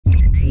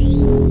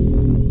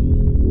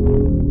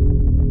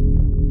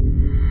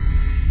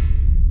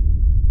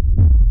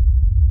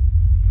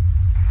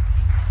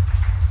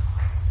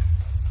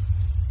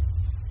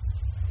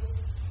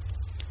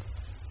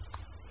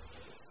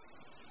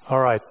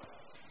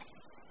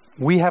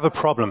We have a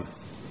problem,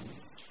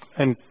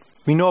 and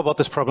we know about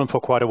this problem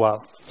for quite a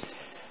while.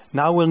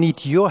 Now we'll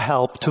need your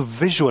help to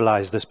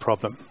visualize this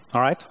problem,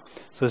 all right?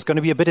 So it's going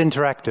to be a bit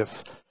interactive.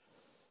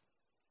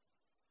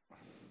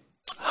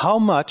 How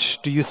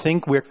much do you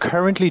think we're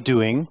currently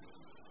doing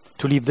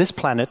to leave this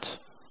planet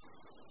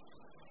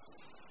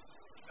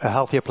a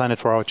healthier planet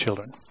for our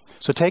children?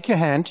 So take your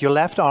hand, your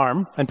left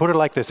arm, and put it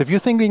like this. If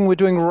you're thinking we're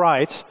doing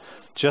right,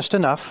 just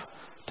enough,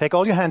 take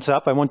all your hands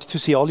up. I want to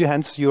see all your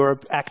hands. You're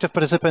active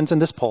participants in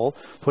this poll.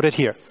 Put it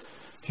here.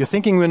 If you're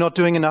thinking we're not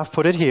doing enough,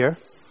 put it here.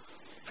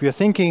 If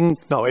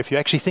you're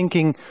actually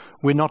thinking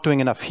we're not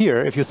doing enough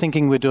here, if you're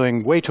thinking we're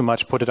doing way too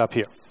much, put it up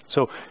here.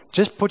 So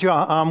just put your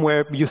arm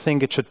where you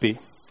think it should be.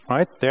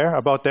 Right there,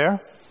 about there.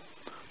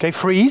 Okay,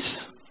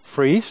 freeze,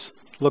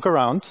 look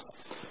around.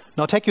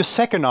 Now take your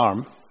second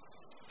arm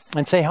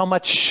and say, how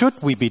much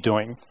should we be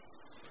doing?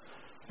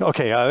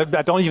 Okay, I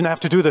don't even have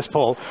to do this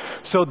poll.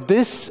 So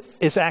this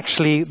is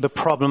actually the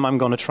problem I'm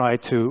going to try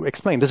to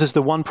explain. This is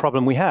the one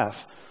problem we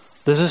have.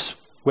 This is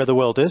where the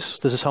world is.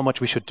 This is how much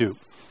we should do.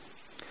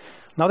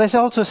 Now there's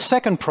also a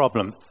second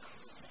problem,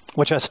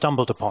 which I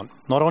stumbled upon.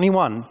 Not only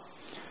one.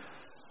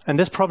 And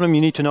this problem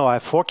you need to know, I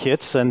have 4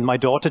 kids, and my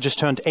daughter just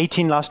turned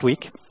 18 last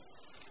week.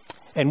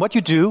 And what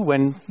you do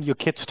when your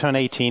kids turn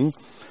 18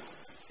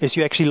 is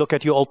you actually look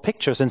at your old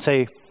pictures and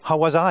say, how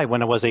was I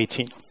when I was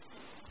 18?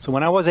 So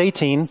when I was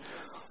 18,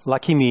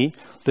 lucky me,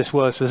 this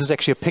is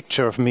actually a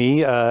picture of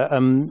me.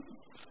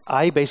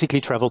 I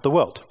basically traveled the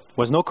world. There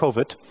was no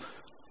COVID.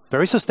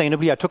 Very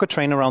sustainably, I took a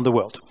train around the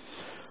world.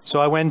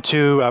 So I went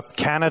to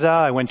Canada,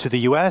 I went to the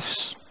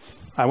US,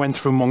 I went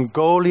through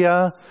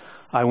Mongolia,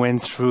 I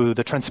went through with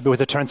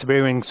the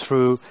Trans-Siberians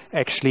through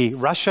actually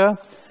Russia,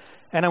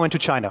 and I went to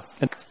China.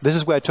 And this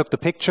is where I took the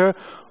picture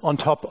on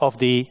top of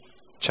the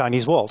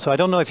Chinese wall. So I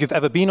don't know if you've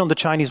ever been on the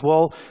Chinese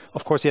wall.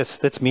 Of course, yes,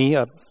 that's me.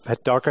 I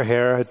had darker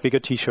hair, had bigger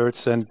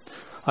T-shirts, and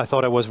I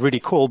thought I was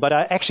really cool. But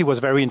I actually was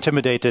very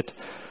intimidated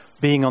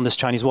being on this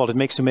Chinese wall. It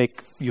makes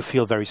you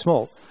feel very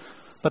small.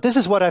 But this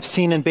is what I've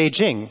seen in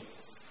Beijing.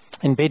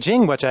 In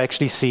Beijing, what I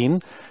actually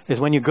seen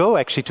is when you go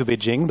actually to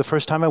Beijing, the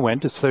first time I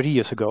went, it's 30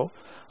 years ago,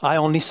 I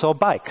only saw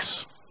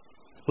bikes.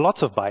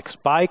 Lots of bikes.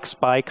 Bikes.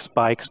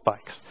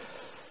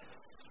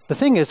 The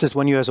thing is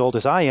when you're as old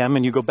as I am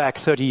and you go back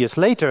 30 years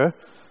later,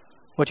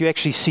 what you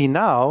actually see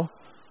now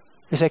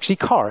is actually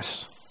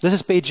cars. This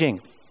is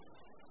Beijing.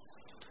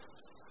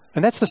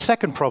 And that's the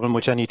second problem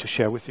which I need to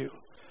share with you.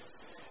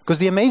 Because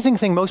the amazing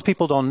thing most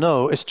people don't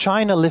know is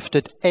China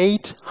lifted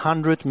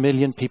 800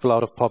 million people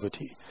out of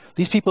poverty.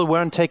 These people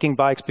weren't taking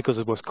bikes because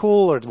it was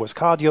cool or it was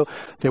cardio.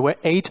 There were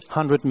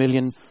 800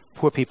 million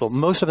poor people.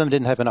 Most of them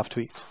didn't have enough to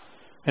eat.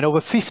 And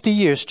over 50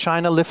 years,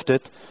 China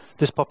lifted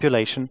this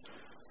population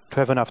to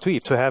have enough to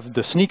eat, to have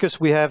the sneakers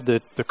we have,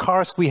 the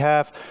cars we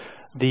have,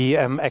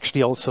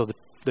 actually also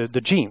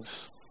the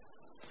jeans.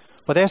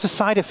 But there's a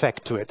side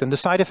effect to it. And the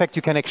side effect,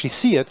 you can actually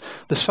see it.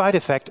 The side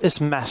effect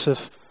is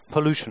massive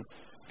pollution.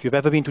 If you've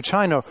ever been to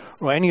China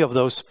or any of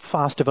those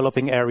fast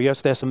developing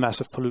areas, there's a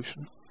massive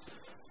pollution.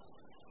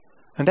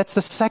 And that's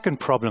the second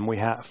problem we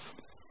have.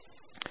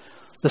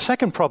 The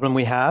second problem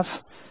we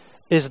have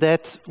is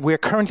that we're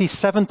currently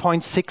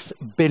 7.6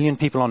 billion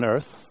people on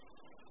Earth.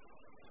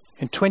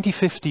 In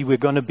 2050, we're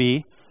going to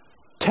be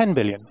 10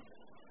 billion.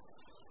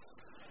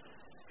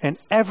 And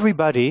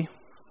everybody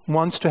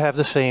wants to have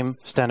the same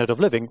standard of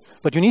living.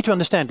 But you need to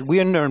understand,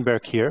 we're in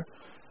Nuremberg here.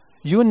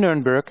 You in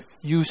Nuremberg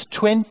use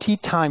 20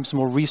 times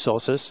more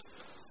resources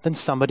than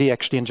somebody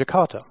actually in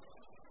Jakarta.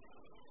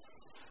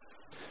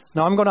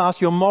 Now I'm going to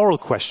ask you a moral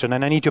question,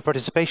 and I need your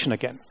participation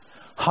again.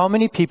 How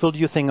many people do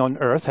you think on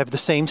Earth have the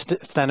same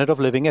standard of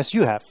living as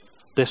you have?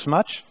 This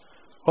much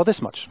or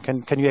this much?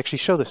 Can you actually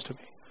show this to me?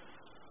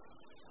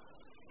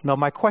 Now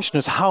my question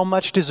is, how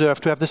much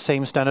deserve to have the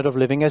same standard of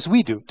living as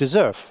we do?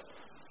 Deserve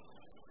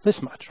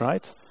this much,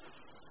 right?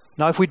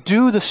 Now if we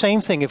do the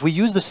same thing, if we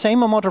use the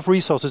same amount of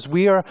resources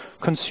we are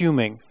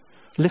consuming,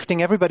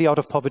 lifting everybody out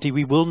of poverty,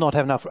 we will not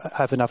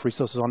have enough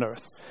resources on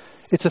Earth.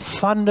 It's a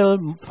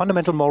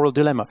fundamental moral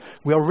dilemma.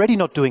 We're already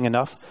not doing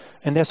enough,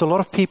 and there's a lot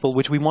of people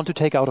which we want to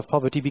take out of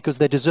poverty because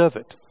they deserve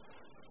it.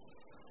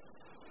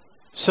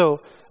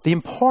 So the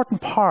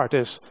important part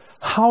is,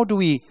 how do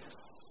we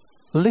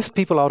lift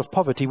people out of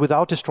poverty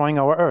without destroying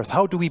our Earth?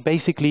 How do we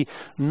basically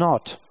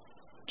not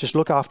just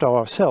look after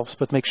ourselves,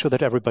 but make sure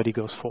that everybody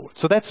goes forward?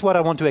 So that's what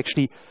I want to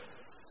actually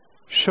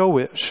show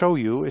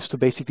you, is to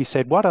basically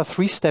say, what are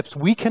 3 steps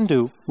we can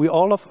do,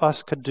 all of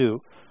us could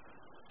do,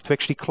 to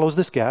actually close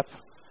this gap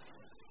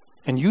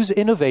and use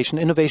innovation.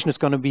 Innovation is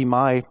going to be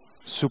my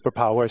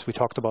superpower, as we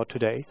talked about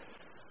today,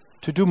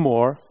 to do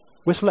more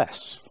with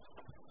less.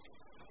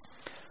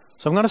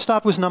 So I'm going to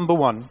start with number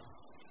 1.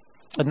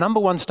 And number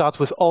 1 starts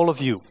with all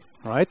of you,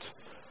 right?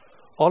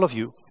 All of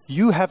you.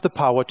 You have the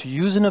power to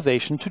use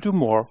innovation to do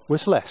more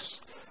with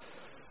less.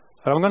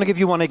 And I'm going to give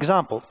you one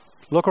example.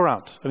 Look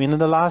around. I mean, in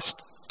the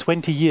last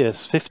 20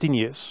 years, 15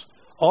 years,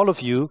 all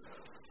of you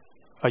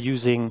are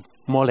using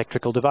more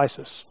electrical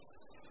devices.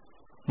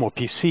 More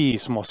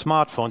PCs, more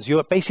smartphones.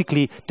 You're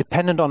basically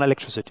dependent on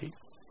electricity.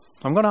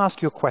 I'm going to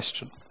ask you a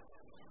question.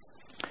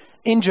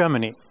 In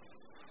Germany,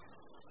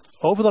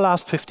 over the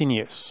last 15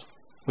 years,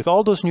 with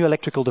all those new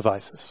electrical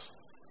devices,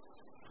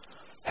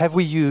 have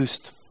we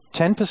used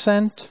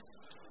 10%,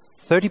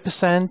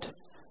 30%,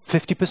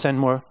 50%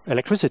 more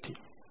electricity?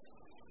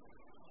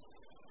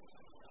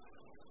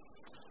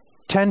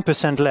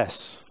 10%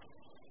 less.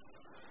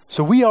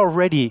 So we are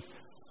already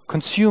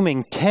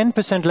consuming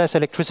 10% less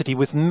electricity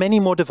with many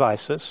more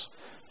devices,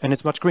 and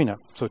it's much greener.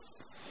 So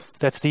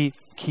that's the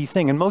key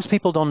thing. And most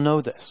people don't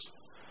know this.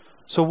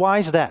 So why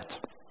is that?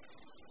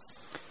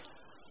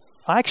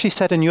 I actually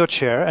sat in your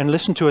chair and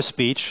listened to a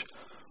speech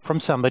from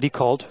somebody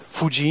called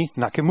Fuji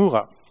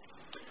Nakamura.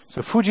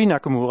 So Fuji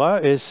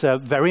Nakamura is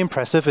very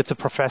impressive. It's a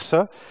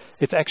professor.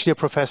 It's actually a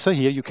professor.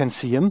 Here you can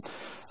see him.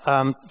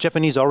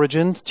 Japanese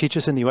origin,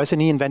 teaches in the US,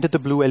 and he invented the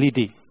blue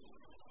LED.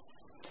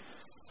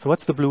 So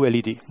what's the blue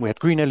LED? We had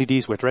green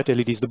LEDs, we had red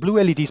LEDs. The blue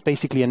LEDs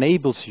basically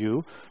enables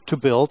you to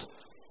build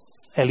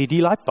LED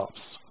light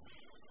bulbs.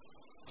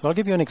 So I'll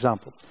give you an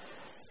example.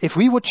 If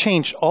we would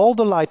change all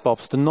the light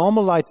bulbs, the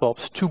normal light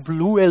bulbs, to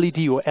blue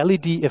LED or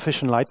LED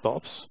efficient light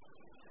bulbs,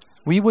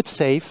 we would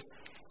save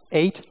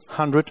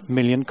 800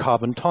 million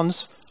carbon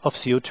tons of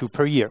CO2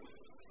 per year.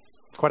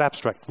 Quite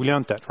abstract. We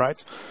learned that,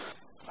 right?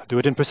 I'll do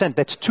it in percent.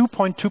 That's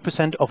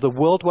 2.2% of the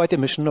worldwide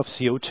emission of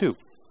CO2.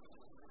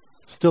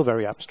 Still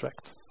very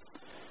abstract.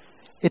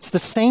 It's the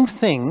same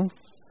thing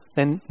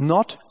than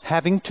not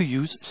having to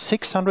use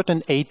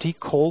 680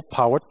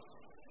 coal-powered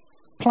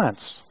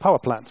power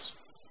plants.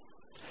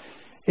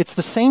 It's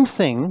the same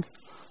thing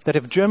that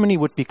if Germany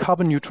would be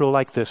carbon neutral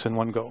like this in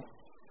one go.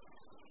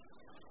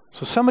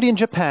 So somebody in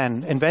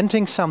Japan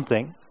inventing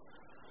something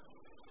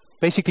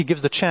basically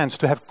gives the chance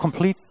to have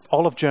complete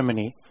all of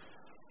Germany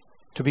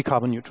to be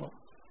carbon neutral.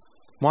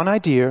 One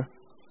idea,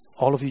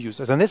 all of you use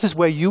this. And this is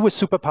where you with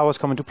superpowers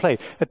come into play.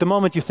 At the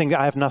moment you think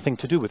I have nothing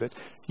to do with it.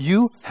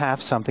 You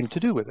have something to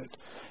do with it.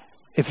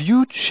 If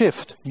you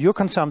shift your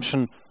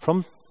consumption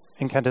from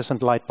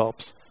incandescent light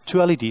bulbs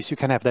to LEDs, you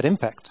can have that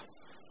impact.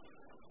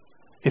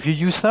 If you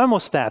use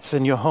thermostats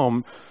in your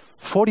home,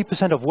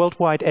 40% of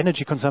worldwide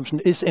energy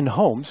consumption is in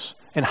homes,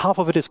 and half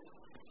of it is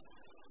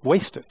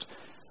wasted.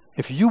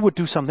 If you would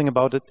do something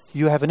about it,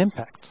 you have an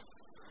impact.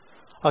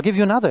 I'll give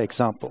you another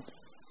example.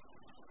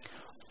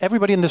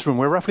 Everybody in this room,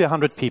 we're roughly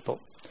 100 people.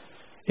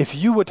 If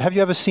you would, have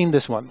you ever seen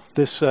this one,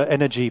 this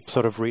energy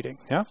sort of reading?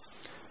 Yeah.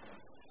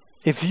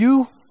 If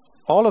you,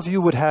 all of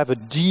you would have a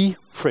D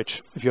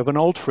fridge, if you have an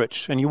old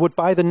fridge, and you would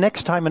buy the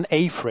next time an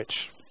A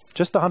fridge,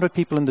 just 100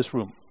 people in this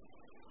room,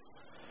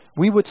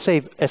 we would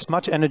save as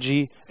much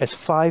energy as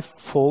 5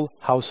 full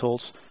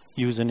households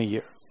use in a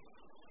year.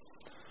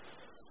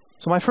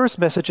 So my first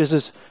message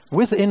is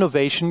with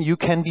innovation, you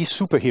can be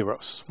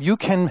superheroes. You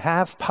can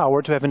have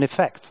power to have an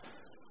effect.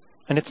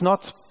 And it's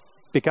not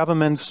big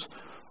governments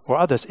or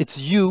others. It's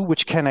you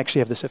which can actually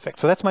have this effect.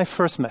 So that's my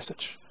first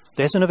message.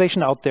 There's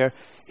innovation out there.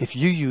 If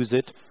you use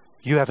it,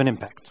 you have an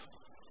impact.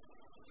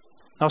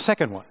 Now,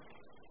 second one,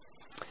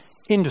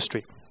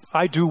 industry.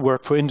 I do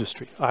work for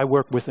industry. I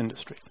work with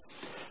industry.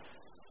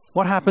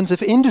 What happens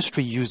if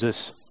industry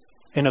uses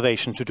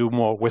innovation to do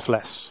more with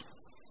less?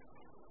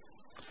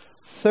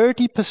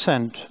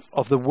 30%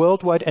 of the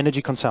worldwide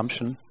energy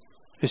consumption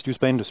is used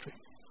by industry.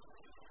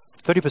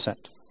 30%.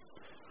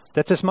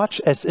 That's as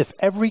much as if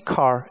every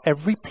car,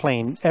 every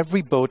plane,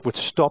 every boat would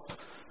stop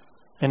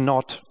and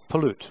not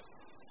pollute.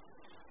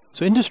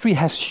 So industry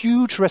has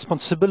huge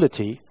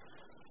responsibility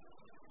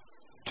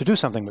to do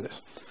something with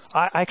this.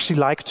 I actually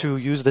like to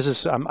use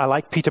this. I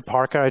like Peter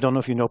Parker. I don't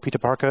know if you know Peter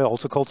Parker,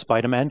 also called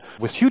Spider-Man.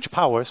 With huge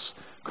powers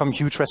come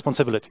huge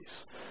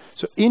responsibilities.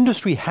 So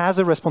industry has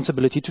a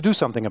responsibility to do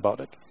something about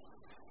it.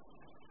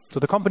 So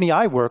the company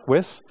I work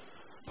with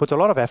put a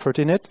lot of effort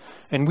in it,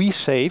 and we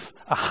save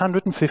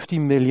 150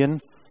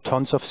 million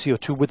tons of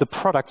CO2 with the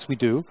products we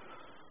do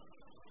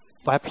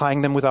by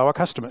applying them with our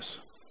customers.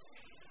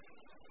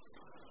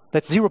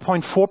 That's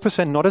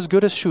 0.4%, not as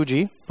good as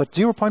Shuji, but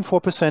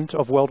 0.4%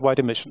 of worldwide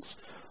emissions.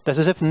 That's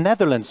as if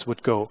Netherlands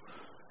would go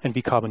and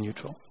be carbon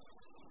neutral.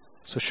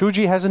 So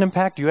Shuji has an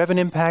impact, you have an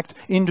impact,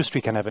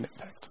 industry can have an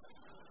impact.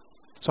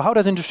 So how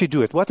does industry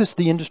do it? What is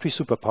the industry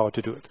superpower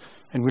to do it?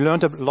 And we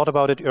learned a lot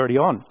about it early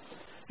on.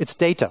 It's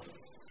data.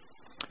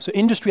 So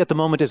industry at the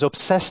moment is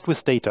obsessed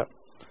with data.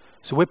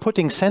 So we're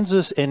putting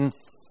sensors in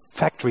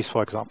factories,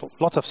 for example,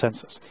 lots of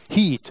sensors.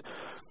 Heat,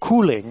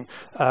 cooling,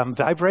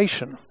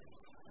 vibration.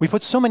 We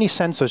put so many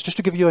sensors, just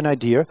to give you an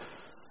idea,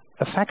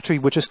 a factory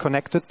which is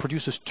connected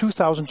produces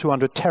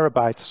 2,200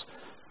 terabytes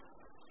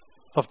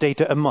of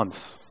data a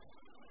month.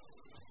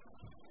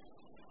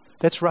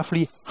 That's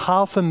roughly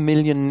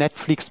 500,000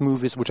 Netflix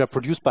movies which are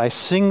produced by a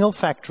single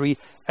factory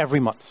every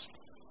month.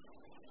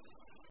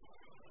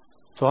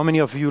 So how many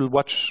of you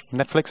watch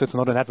Netflix? It's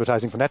not an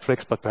advertising for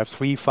Netflix, but perhaps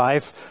 3,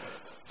 5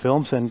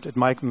 films, and it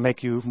might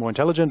make you more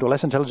intelligent or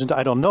less intelligent,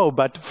 I don't know.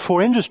 But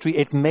for industry,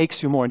 it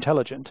makes you more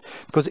intelligent.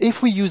 Because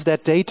if we use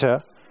that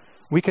data,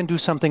 we can do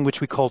something which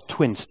we call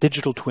twins,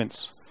 digital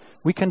twins.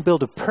 We can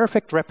build a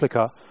perfect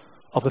replica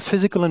of a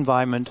physical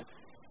environment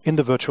in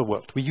the virtual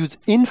world. We use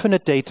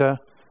infinite data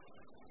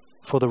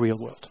for the real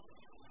world.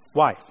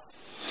 Why?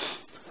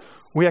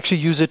 We actually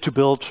use it to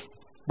build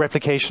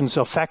replications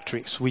of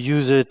factories. We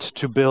use it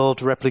to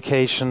build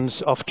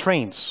replications of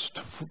trains.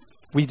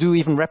 We do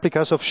even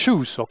replicas of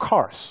shoes or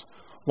cars.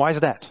 Why is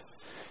that?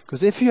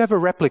 Because if you have a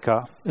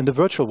replica in the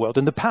virtual world,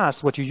 in the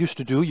past, what you used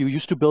to do, you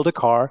used to build a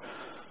car,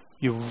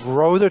 you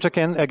rode it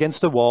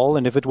against the wall,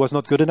 and if it was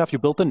not good enough, you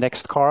built the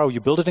next car, or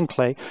you built it in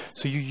clay.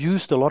 So you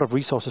used a lot of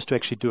resources to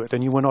actually do it,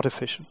 and you were not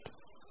efficient.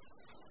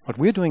 What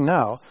we're doing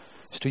now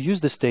is to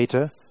use this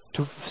data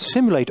to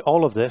simulate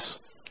all of this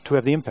to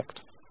have the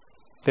impact.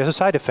 There's a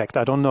side effect.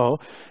 I don't know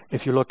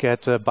if you look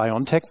at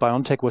BioNTech.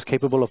 BioNTech was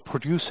capable of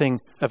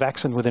producing a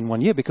vaccine within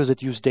 1 year because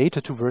it used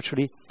data to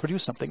virtually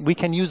produce something. We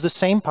can use the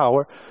same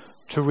power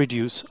to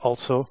reduce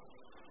also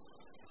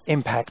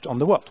impact on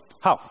the world.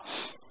 How?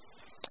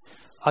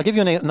 I'll give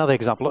you another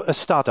example, a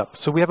startup.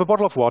 So we have a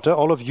bottle of water.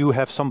 All of you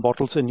have some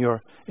bottles in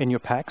your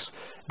packs.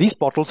 These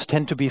bottles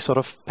tend to be sort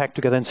of packed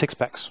together in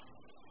 6-packs.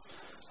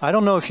 I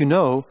don't know if you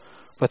know,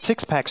 but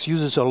 6-packs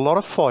uses a lot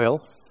of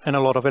foil and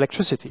a lot of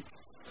electricity.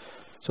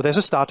 So there's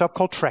a startup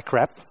called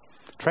TrackWrap.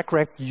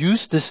 TrackWrap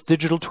used this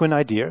digital twin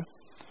idea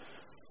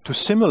to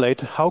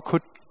simulate how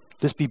could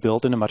this be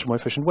built in a much more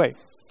efficient way.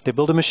 They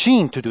built a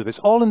machine to do this,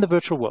 all in the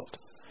virtual world.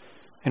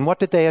 And what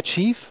did they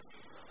achieve?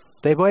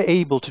 They were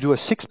able to do a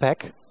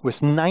 6-pack with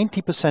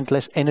 90%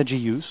 less energy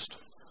used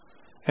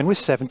and with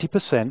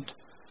 70%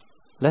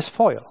 less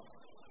foil.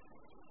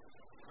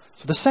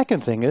 So the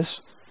second thing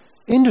is,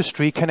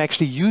 industry can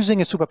actually,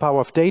 using a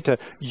superpower of data,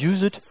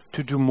 use it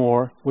to do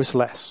more with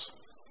less.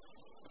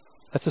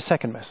 That's the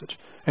second message.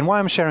 And why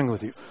I'm sharing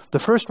with you. The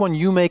first one,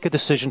 you make a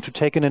decision to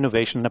take an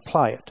innovation and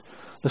apply it.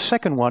 The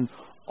second one,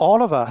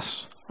 all of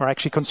us are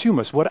actually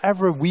consumers.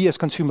 Whatever we as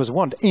consumers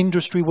want,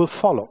 industry will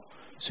follow.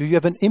 So you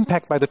have an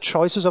impact by the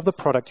choices of the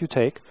product you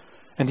take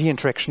and the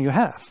interaction you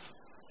have.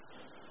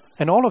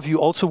 And all of you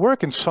also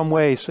work in some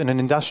ways in an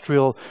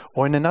industrial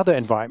or in another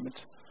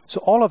environment. So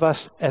all of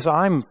us, as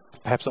I'm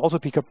perhaps also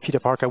Peter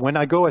Parker, when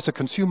I go as a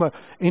consumer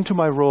into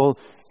my role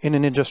in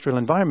an industrial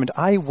environment,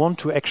 I want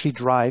to actually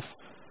drive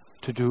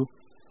to do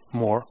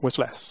more with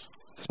less.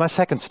 That's my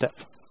second step.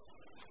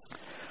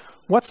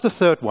 What's the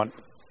third one?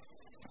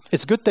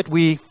 It's good that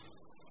we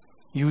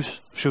use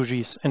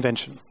Shuji's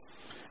invention.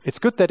 It's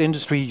good that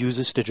industry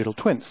uses digital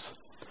twins.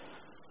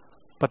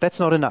 But that's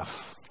not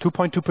enough.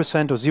 2.2%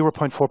 or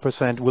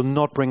 0.4% will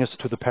not bring us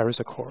to the Paris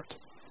Accord.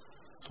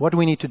 So what do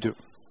we need to do?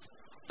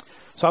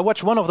 So I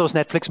watched one of those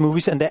Netflix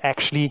movies and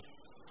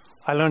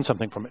I learned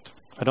something from it.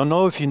 I don't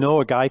know if you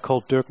know a guy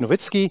called Dirk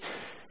Nowitzki.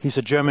 He's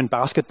a German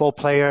basketball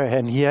player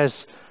and he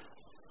has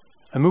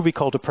a movie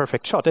called The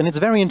Perfect Shot. And it's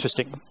very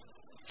interesting.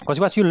 Because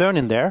what you learn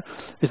in there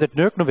is that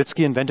Dirk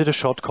Nowitzki invented a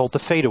shot called the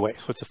fadeaway.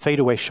 So it's a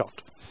fadeaway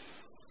shot.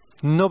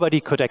 Nobody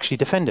could actually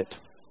defend it.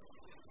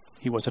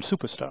 He was a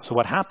superstar. So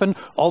what happened?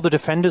 All the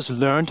defenders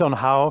learned on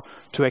how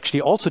to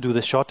actually also do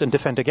this shot and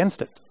defend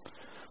against it.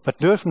 But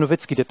Dirk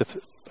Nowitzki did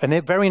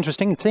a very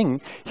interesting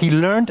thing. He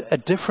learned a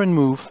different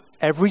move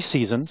every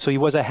season, so he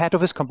was ahead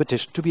of his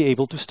competition to be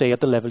able to stay at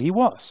the level he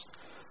was.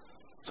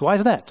 So why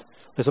is that?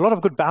 There's a lot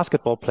of good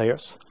basketball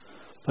players,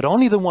 but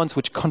only the ones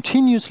which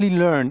continuously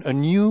learn a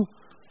new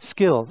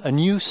skill, a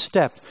new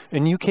step, a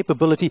new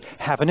capability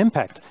have an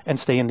impact and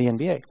stay in the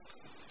NBA.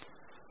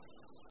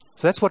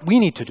 So that's what we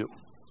need to do.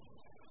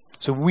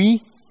 So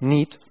we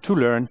need to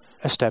learn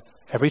a step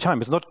every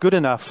time. It's not good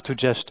enough to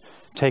just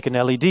take an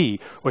LED,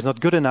 or it's not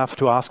good enough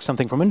to ask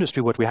something from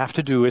industry. What we have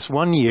to do is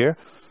 1 year,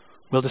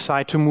 we'll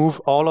decide to move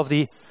all of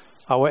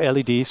our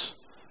LEDs,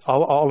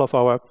 all of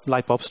our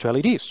light bulbs to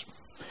LEDs.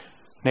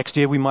 Next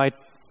year, we might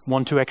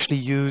want to actually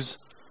use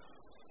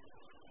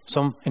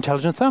some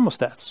intelligent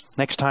thermostats.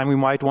 Next time, we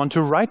might want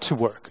to ride to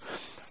work.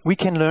 We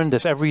can learn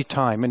this every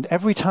time. And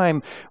every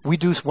time we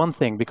do one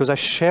thing, because I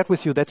shared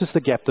with you, that is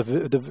the gap,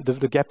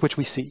 the gap which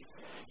we see.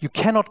 You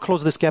cannot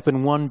close this gap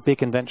in one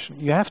big invention.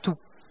 You have to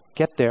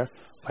get there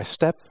by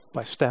step,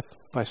 by step,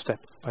 by step,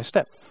 by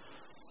step.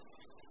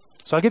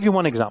 So I'll give you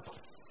one example.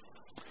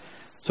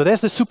 So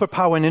there's this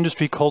superpower in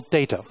industry called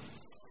data.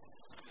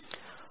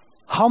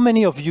 How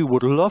many of you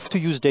would love to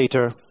use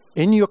data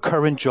in your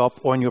current job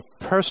or in your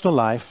personal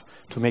life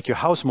to make your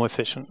house more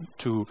efficient,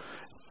 to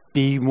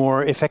be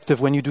more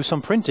effective when you do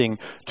some printing,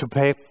 to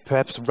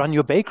perhaps run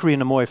your bakery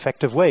in a more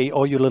effective way,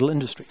 or your little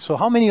industry? So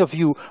how many of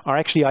you are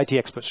actually IT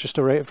experts? Just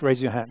to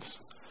raise your hands.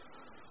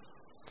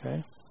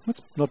 Okay,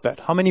 that's not bad.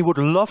 How many would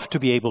love to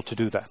be able to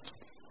do that?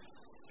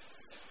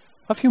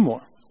 A few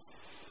more.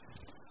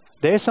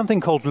 There is something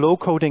called low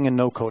coding and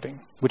no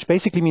coding, which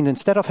basically means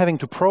instead of having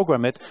to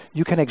program it,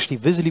 you can actually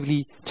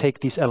visibly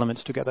take these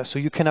elements together. So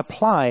you can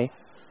apply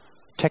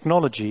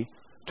technology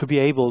to be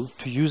able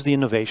to use the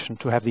innovation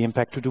to have the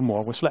impact to do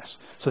more with less.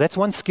 So that's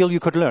one skill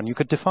you could learn. You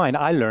could define,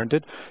 I learned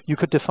it, you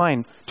could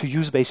define to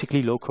use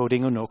basically low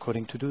coding or no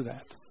coding to do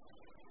that.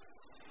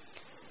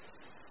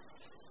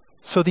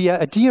 So the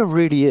idea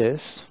really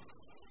is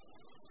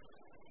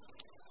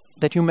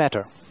that you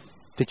matter,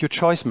 that your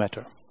choice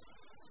matter,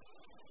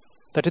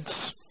 that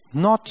it's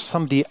not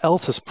somebody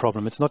else's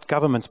problem, it's not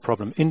government's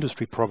problem,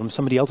 industry problem,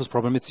 somebody else's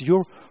problem, it's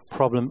your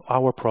problem,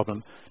 our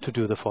problem to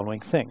do the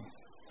following thing.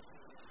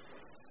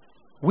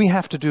 we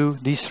have to do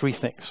these 3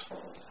 things.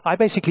 I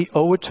basically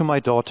owe it to my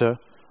daughter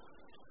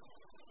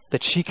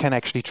that she can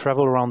actually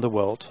travel around the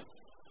world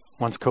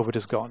once COVID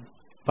is gone.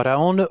 But I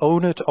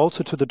own it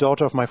also to the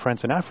daughter of my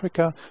friends in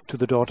Africa, to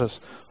the daughters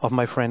of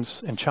my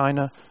friends in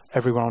China,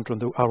 everywhere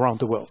around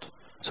the world.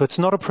 So it's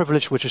not a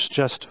privilege which is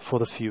just for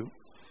the few.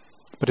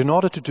 But in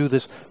order to do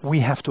this, we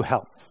have to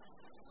help.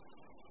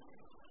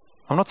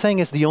 I'm not saying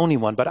it's the only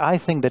one, but I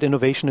think that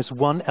innovation is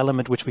one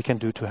element which we can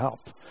do to help.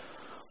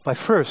 By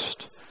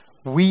first,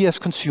 we as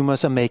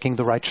consumers are making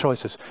the right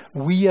choices.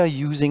 We are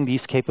using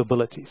these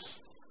capabilities.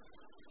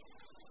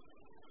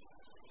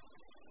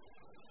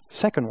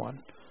 Second one,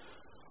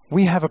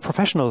 we have a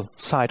professional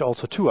side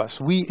also to us.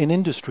 We in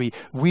industry,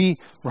 we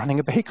running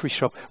a bakery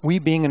shop, we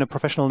being in a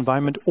professional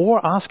environment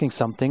or asking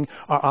something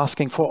are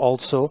asking for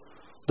also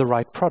the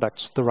right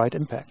products, the right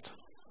impact.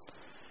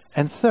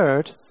 And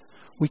third,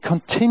 we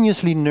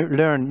continuously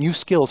learn new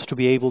skills to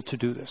be able to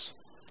do this.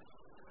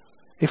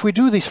 If we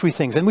do these 3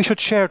 things, and we should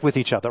share it with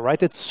each other,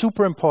 right? It's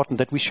super important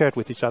that we share it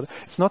with each other.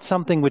 It's not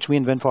something which we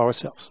invent for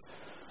ourselves.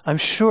 I'm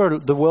sure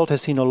the world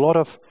has seen a lot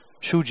of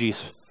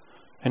shujis,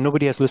 and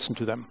nobody has listened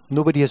to them.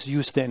 Nobody has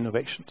used their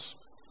innovations.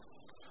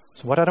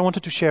 So what I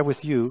wanted to share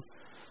with you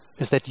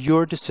is that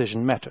your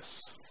decision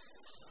matters.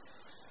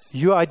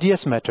 Your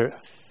ideas matter.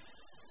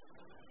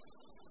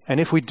 And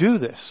if we do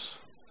this,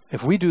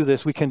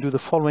 we can do the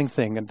following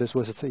thing, and this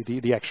was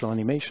the actual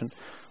animation.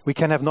 We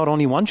can have not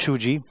only 1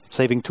 shuji,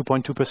 saving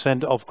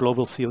 2.2% of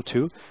global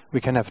CO2, we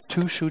can have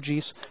 2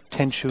 shujis,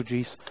 10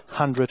 shujis,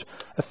 100,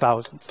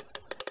 1,000.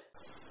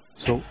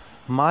 So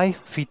my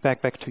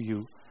feedback back to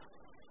you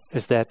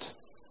is that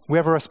we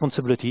have a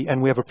responsibility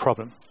and we have a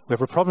problem. We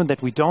have a problem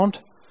that we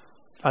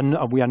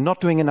are not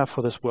doing enough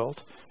for this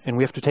world, and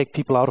we have to take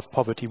people out of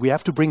poverty. We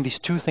have to bring these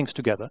 2 things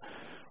together.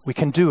 We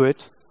can do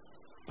it,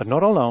 but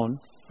not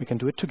alone. We can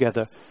do it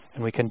together,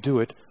 and we can do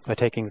it by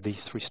taking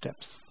these 3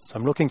 steps. So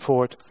I'm looking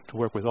forward to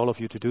work with all of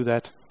you to do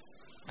that.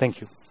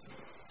 Thank you.